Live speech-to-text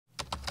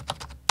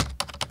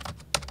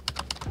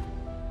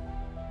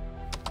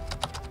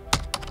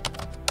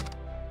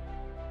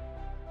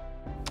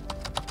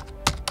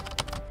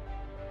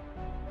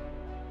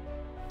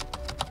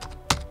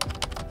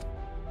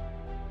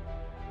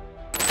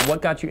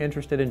What got you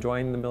interested in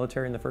joining the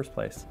military in the first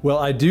place? Well,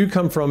 I do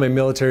come from a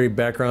military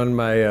background.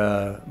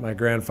 My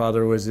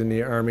grandfather was in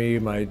the Army.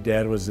 My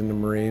dad was in the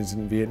Marines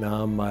in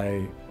Vietnam.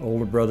 My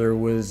older brother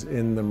was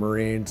in the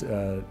Marines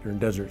during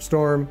Desert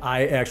Storm.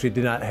 I actually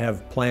did not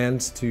have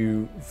plans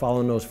to follow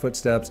in those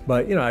footsteps,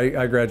 but you know,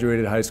 I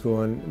graduated high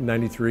school in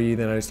 '93.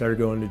 Then I started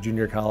going to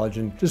junior college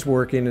and just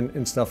working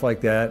and stuff like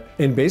that.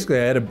 And basically,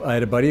 I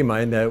had a buddy of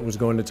mine that was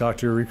going to talk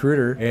to a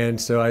recruiter, and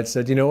so I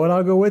said, you know what,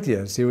 I'll go with you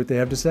and see what they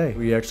have to say.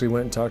 We actually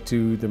went and talked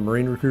to the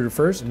Marine recruiter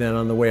first, and then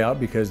on the way out,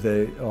 because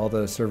all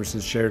the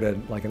services shared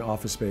like an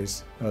office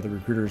space, the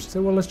recruiters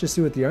said, well, let's just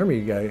see what the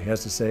Army guy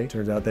has to say.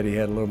 Turns out that he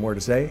had a little more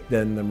to say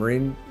than the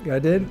Marine guy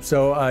did.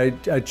 So I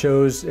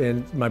chose,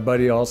 and my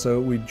buddy also,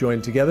 we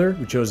joined together.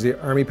 We chose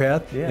the Army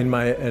path, and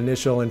my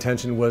initial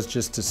intention was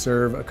just to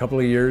serve a couple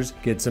of years,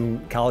 get some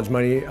college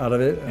money out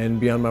of it, and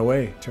be on my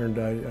way.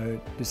 I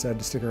decided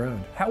to stick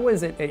around. How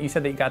was it? You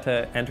said that you got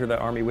to enter the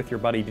Army with your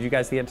buddy. Did you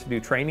guys get to do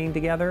training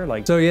together?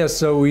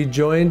 So we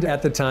joined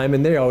at the time,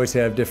 and they always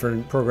have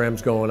different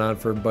programs going on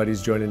for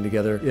buddies joining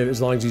together.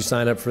 As long as you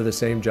sign up for the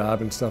same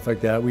job and stuff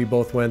like that. We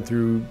both went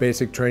through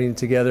basic training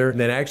together. And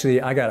then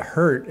actually I got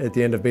hurt at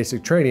the end of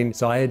basic training,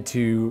 so I had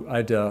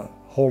to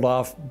hold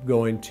off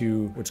going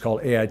to what's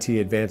called AIT,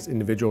 Advanced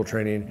Individual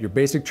Training. Your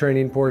basic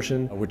training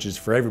portion, which is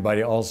for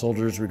everybody, all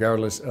soldiers,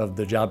 regardless of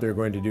the job they're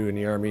going to do in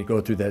the Army, go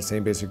through that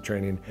same basic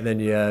training. And then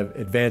you have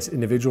Advanced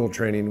Individual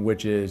Training,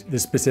 which is the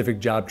specific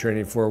job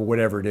training for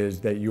whatever it is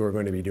that you are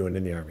going to be doing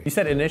in the Army. You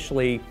said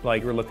initially,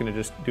 like, you were looking to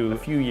just do a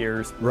few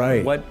years.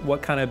 Right.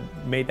 What kind of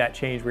made that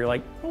change where you're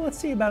like, well, let's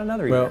see about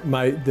another year?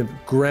 Well, the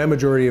grand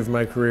majority of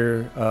my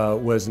career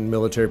was in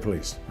military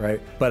police, right?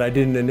 But I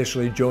didn't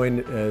initially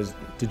join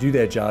to do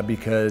that job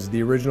because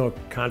the original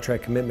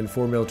contract commitment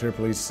for military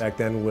police back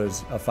then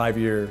was a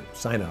 5-year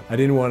sign-up. I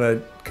didn't want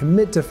to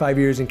commit to 5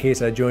 years in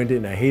case I joined it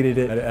and I hated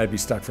it. I'd be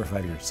stuck for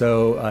 5 years.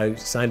 So I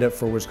signed up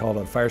for what's called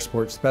a fire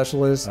support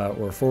specialist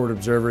or forward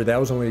observer. That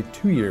was only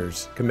 2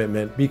 years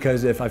commitment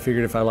because I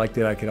figured if I liked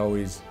it, I could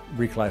always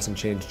reclass and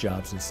change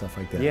jobs and stuff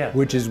like that. Yeah.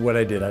 Which is what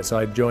I did. So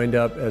I joined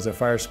up as a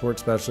fire support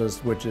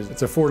specialist,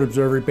 it's a forward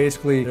observer.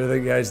 Basically, they're the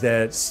guys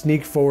that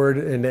sneak forward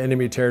into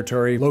enemy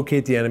territory,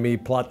 locate the enemy,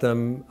 plot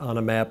them on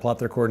a map, plot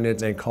their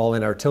coordinates, and call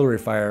in artillery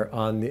fire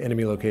on the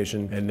enemy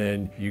location, and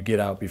then you get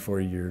out before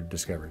you're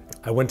discovered.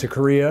 I went to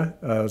Korea. It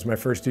was my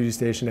first duty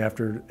station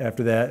after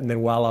that, and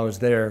then while I was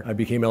there, I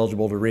became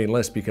eligible to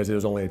reenlist because it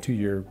was only a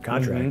 2-year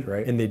contract,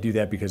 right? And they do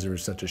that because there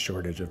was such a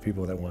shortage of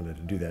people that wanted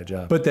to do that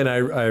job. But then I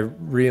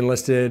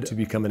reenlisted to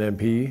become an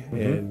MP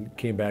and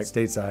came back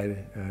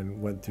stateside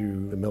and went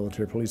through the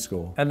military police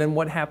school. And then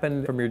what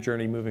happened from your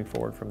journey moving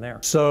forward from there?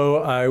 So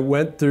I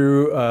went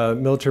through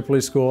military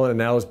police school, and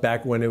that was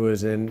back when it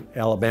was in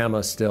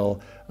Alabama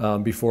still,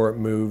 before it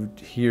moved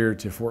here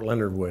to Fort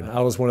Leonard Wood. I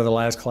was one of the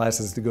last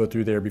classes to go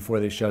through there before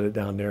they shut it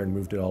down there and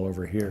moved it all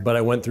over here. But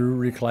I went through,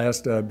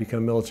 reclassed,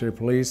 become military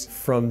police.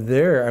 From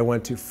there, I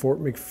went to Fort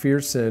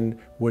McPherson,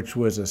 which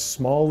was a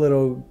small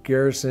little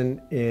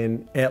garrison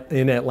in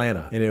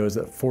Atlanta. And it was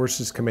a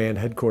Forces Command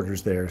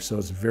headquarters there. So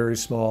it's a very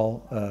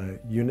small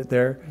unit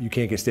there. You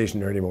can't get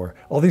stationed there anymore.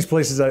 All these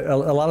places, a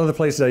lot of the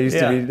places I used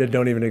to be that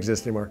don't even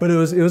exist anymore. But it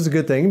was a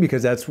good thing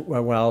because that's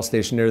when I was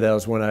stationed there. That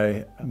was when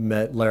I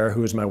met Lara,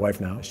 who is my wife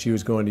now. She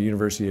was going to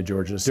University of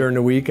Georgia. During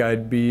the week,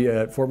 I'd be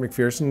at Fort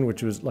McPherson,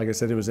 which was, like I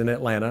said, it was in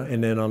Atlanta.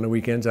 And then on the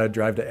weekends, I'd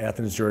drive to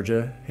Athens,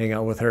 Georgia, hang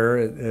out with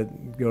her,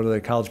 go to the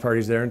college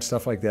parties there and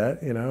stuff like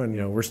that,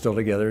 and we're still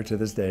together to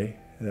this day,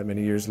 that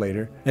many years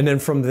later. And then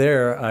from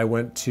there, I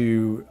went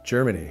to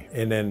Germany.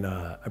 And then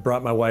I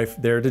brought my wife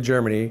there to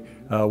Germany.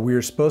 We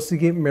were supposed to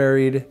get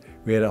married.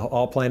 We had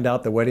all planned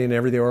out, the wedding and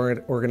everything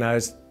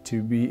organized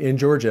to be in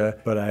Georgia,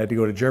 but I had to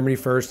go to Germany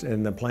first,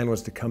 and the plan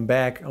was to come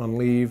back on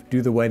leave,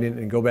 do the wedding,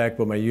 and go back,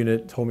 but my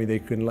unit told me they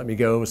couldn't let me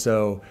go,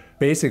 so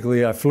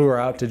basically I flew her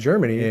out to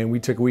Germany, and we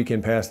took a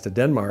weekend pass to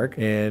Denmark,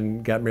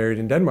 and got married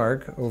in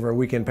Denmark over a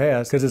weekend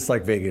pass, because it's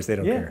like Vegas, they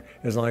don't care.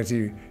 As long as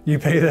you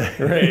pay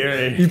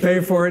the, you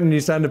pay for it and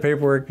you sign the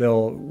paperwork,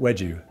 they'll wedge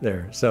you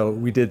there. So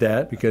we did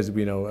that, because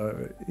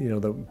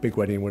the big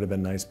wedding would have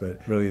been nice,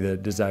 but really the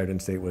desired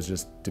end state was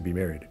just to be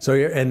married. So,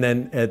 and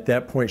then at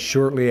that point,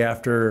 shortly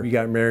after we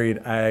got married,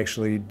 I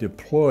actually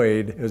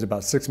deployed. It was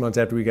about 6 months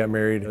after we got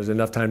married. It was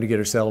enough time to get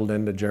her settled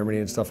into Germany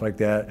and stuff like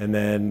that. And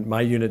then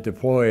my unit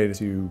deployed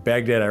to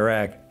Baghdad,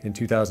 Iraq in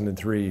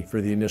 2003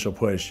 for the initial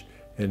push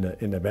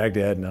into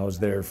Baghdad, and I was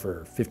there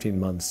for 15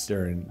 months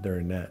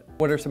during that.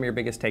 What are some of your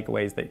biggest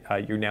takeaways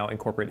that you now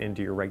incorporate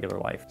into your regular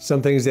life?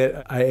 Some things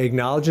that I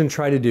acknowledge and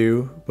try to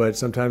do, but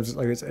sometimes,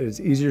 like I said, it's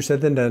easier said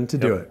than done to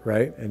do it,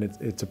 right? And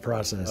it's a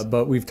process.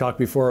 But we've talked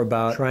before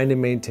about trying to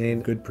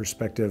maintain good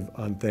perspective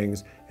on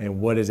things and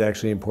what is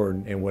actually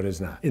important and what is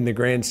not. In the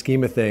grand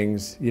scheme of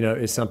things,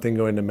 is something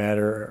going to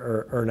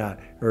matter or not?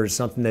 Or is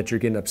something that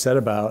you're getting upset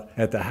about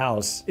at the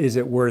house, is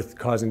it worth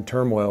causing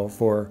turmoil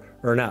for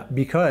or not.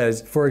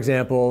 Because, for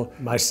example,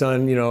 my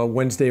son,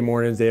 Wednesday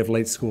mornings, they have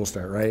late school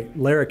start, right?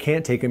 Lara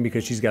can't take him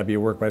because she's got to be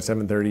at work by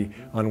 7:30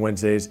 on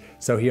Wednesdays.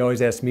 So he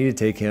always asks me to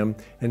take him.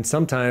 And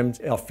sometimes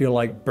I'll feel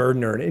like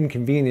burden or an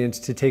inconvenience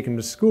to take him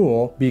to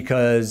school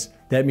because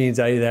that means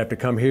I either have to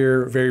come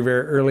here very,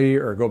 very early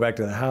or go back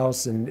to the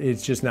house, and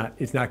it's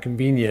not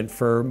convenient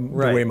for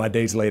the way my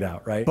day's laid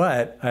out, right?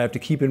 But I have to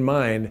keep in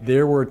mind,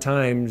 there were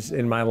times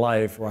in my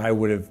life where I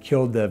would have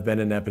killed to have been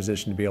in that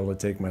position to be able to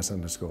take my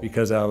son to school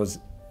because I was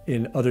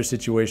in other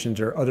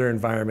situations or other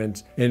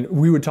environments. And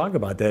we would talk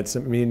about that.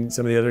 Some of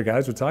the other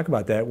guys would talk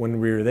about that when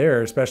we were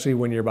there, especially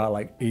when you're about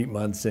like 8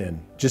 months in.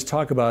 Just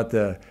talk about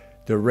the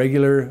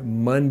regular,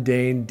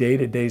 mundane,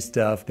 day-to-day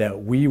stuff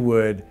that we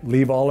would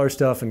leave all our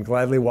stuff and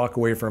gladly walk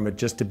away from it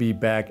just to be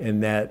back in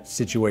that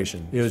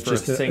situation. It was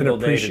just a single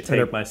day to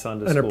take my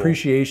son to school. An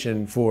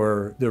appreciation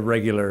for the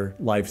regular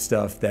life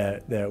stuff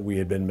that we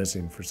had been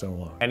missing for so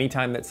long.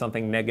 Anytime that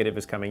something negative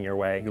is coming your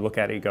way, you look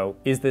at it, you go,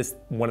 is this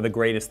one of the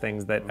greatest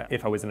things that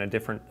if I was in a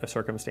different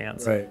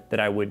circumstance,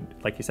 that I would,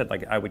 like you said,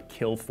 like I would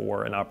kill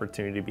for an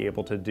opportunity to be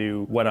able to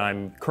do what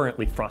I'm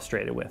currently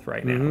frustrated with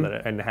right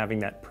now, and having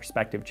that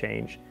perspective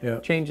change.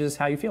 Changes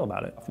how you feel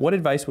about it. What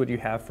advice would you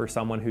have for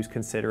someone who's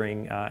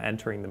considering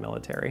entering the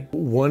military?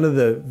 One of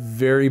the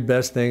very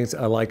best things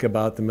I like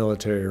about the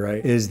military,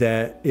 right, is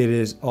that it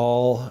is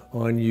all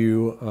on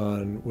you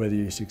on whether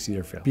you succeed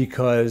or fail.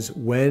 Because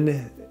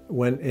when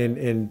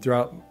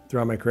throughout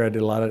my career, I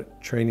did a lot of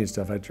training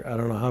stuff. I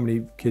don't know how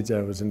many kids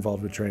I was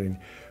involved with training,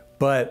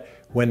 but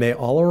when they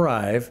all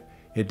arrive,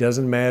 it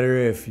doesn't matter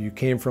if you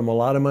came from a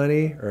lot of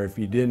money or if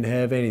you didn't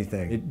have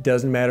anything. It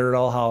doesn't matter at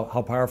all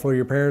how powerful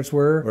your parents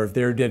were or if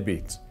they're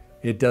deadbeats.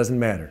 It doesn't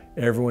matter.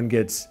 Everyone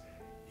gets,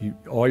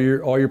 all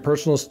your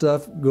personal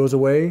stuff goes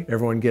away.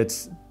 Everyone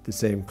gets the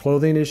same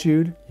clothing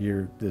issued.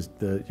 You're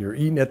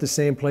eating at the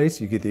same place.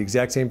 You get the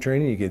exact same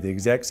training. You get the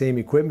exact same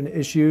equipment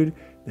issued,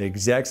 the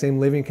exact same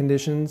living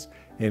conditions.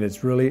 And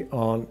it's really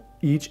on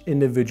each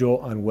individual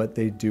on what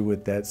they do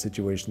with that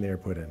situation they are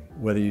put in.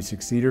 Whether you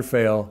succeed or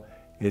fail,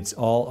 it's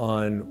all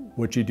on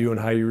what you do and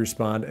how you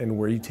respond and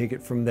where you take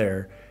it from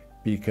there,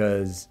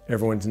 because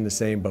everyone's in the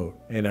same boat.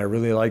 And I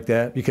really like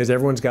that because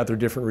everyone's got their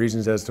different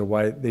reasons as to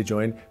why they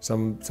joined.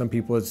 Some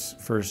people it's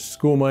for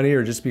school money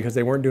or just because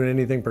they weren't doing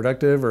anything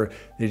productive or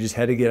they just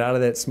had to get out of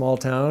that small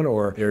town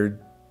or they're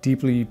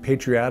deeply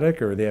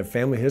patriotic or they have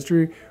family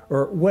history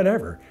or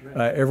whatever.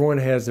 Everyone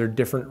has their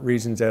different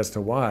reasons as to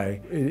why.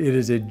 It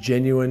is a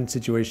genuine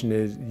situation.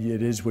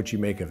 It is what you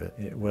make of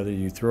it. Whether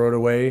you throw it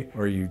away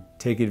or you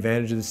take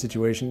advantage of the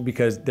situation,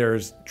 because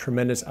there's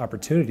tremendous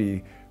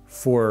opportunity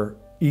for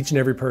each and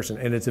every person,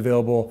 and it's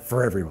available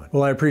for everyone.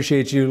 Well, I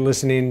appreciate you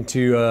listening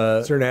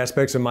to certain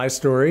aspects of my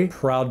story.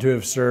 Proud to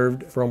have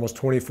served for almost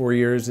 24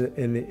 years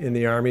in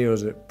the Army. It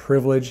was a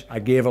privilege. I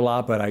gave a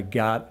lot, but I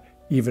got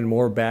even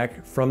more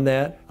back from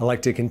that. I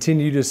like to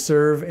continue to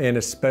serve, and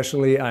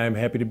especially I am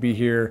happy to be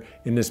here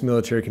in this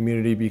military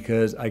community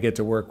because I get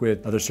to work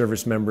with other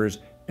service members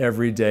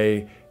every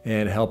day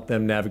and help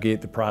them navigate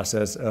the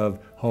process of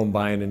home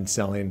buying and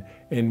selling.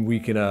 And we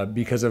can,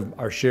 because of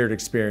our shared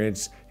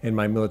experience and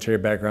my military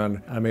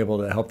background, I'm able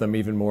to help them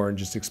even more and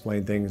just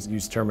explain things,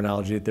 use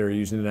terminology that they're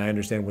using, and I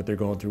understand what they're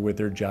going through with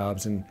their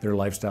jobs and their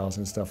lifestyles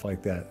and stuff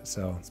like that.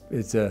 So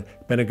it's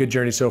been a good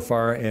journey so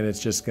far, and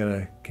it's just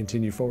gonna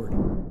continue forward.